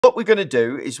What we're going to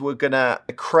do is we're going to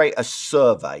create a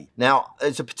survey. Now,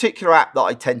 there's a particular app that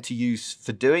I tend to use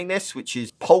for doing this, which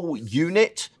is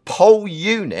PollUnit.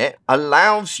 PollUnit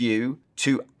allows you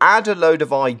to add a load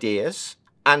of ideas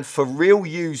and for real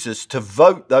users to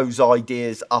vote those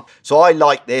ideas up. So I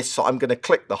like this, so I'm going to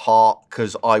click the heart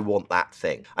because I want that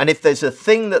thing. And if there's a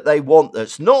thing that they want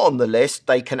that's not on the list,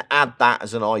 they can add that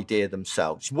as an idea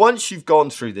themselves. Once you've gone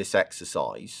through this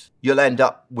exercise, you'll end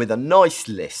up with a nice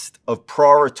list of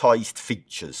prioritized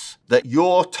features that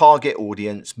your target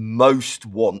audience most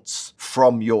wants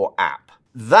from your app.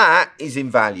 That is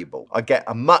invaluable. I get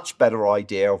a much better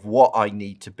idea of what I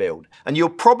need to build. And you'll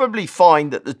probably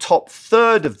find that the top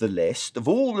third of the list of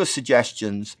all the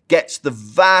suggestions gets the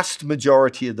vast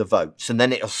majority of the votes, and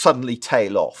then it'll suddenly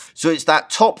tail off. So it's that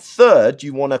top third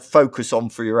you want to focus on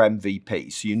for your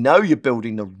MVP. So you know you're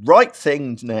building the right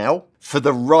things now for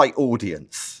the right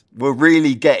audience. We're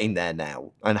really getting there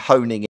now and honing